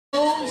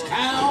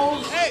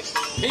cows,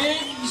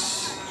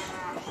 pigs.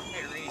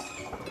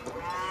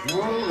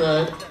 All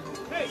right.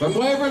 From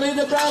Waverly,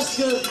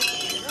 Nebraska,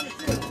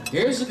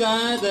 here's a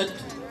guy that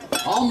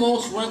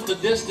almost went the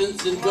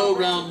distance in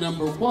go-round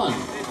number 1.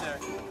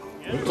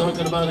 We're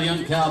talking about a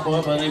young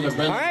cowboy by the name of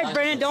Brennan Lashley. All right,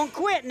 Brennan, don't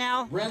quit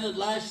now. Brennan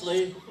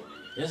Lashley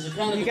is the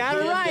kind of you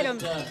gotta ride him.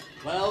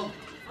 Well,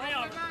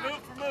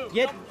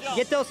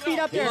 get those feet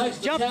up there. He likes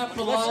Jump. to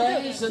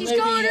capitalize and He's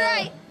maybe going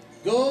right.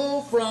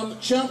 Go from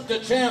chump to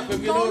champ, if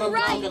you know what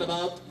I'm talking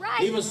about.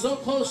 Right. He was so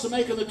close to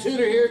making the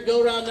tutor here at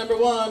go round number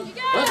 1.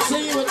 Let's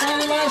see what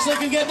Brennan Lashley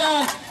can get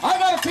done. I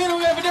got a feeling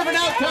we have a different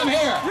outcome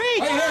here.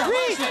 Reach, right here,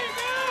 reach. Lashley.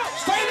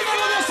 Stay in the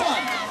middle of this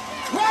one.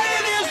 Right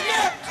in his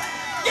neck.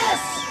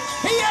 Yes,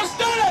 he has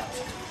done it.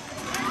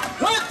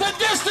 With the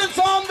distance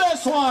on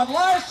this one,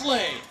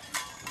 Lashley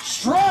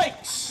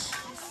strikes.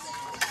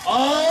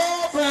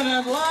 Oh,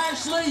 Brennan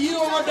Lashley, you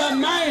are the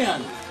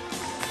man.